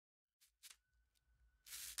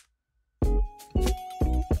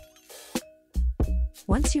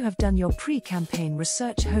Once you have done your pre-campaign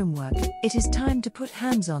research homework, it is time to put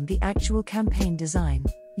hands on the actual campaign design.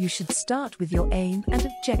 You should start with your aim and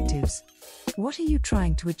objectives. What are you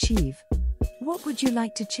trying to achieve? What would you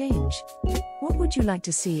like to change? What would you like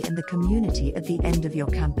to see in the community at the end of your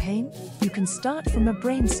campaign? You can start from a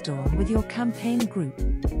brainstorm with your campaign group.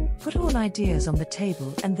 Put all ideas on the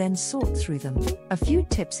table and then sort through them. A few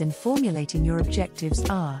tips in formulating your objectives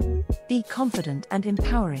are: be confident and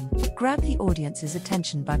empowering. Grab the audience's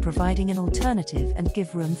attention by providing an alternative and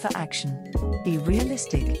give room for action. Be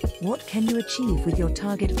realistic. What can you achieve with your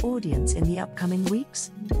target audience in the upcoming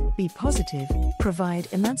weeks? Be positive. Provide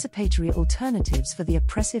emancipatory alternatives for the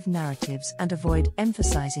oppressive narratives and avoid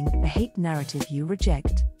emphasizing the hate narrative you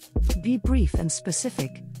reject. Be brief and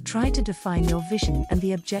specific. Try to define your vision and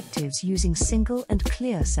the objectives using single and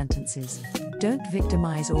clear sentences. Don't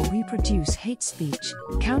victimize or reproduce hate speech.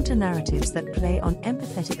 Counter narratives that play on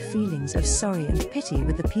empathetic feelings of sorry and pity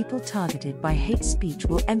with the people targeted by hate speech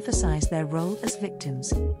will emphasize their role as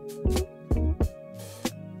victims.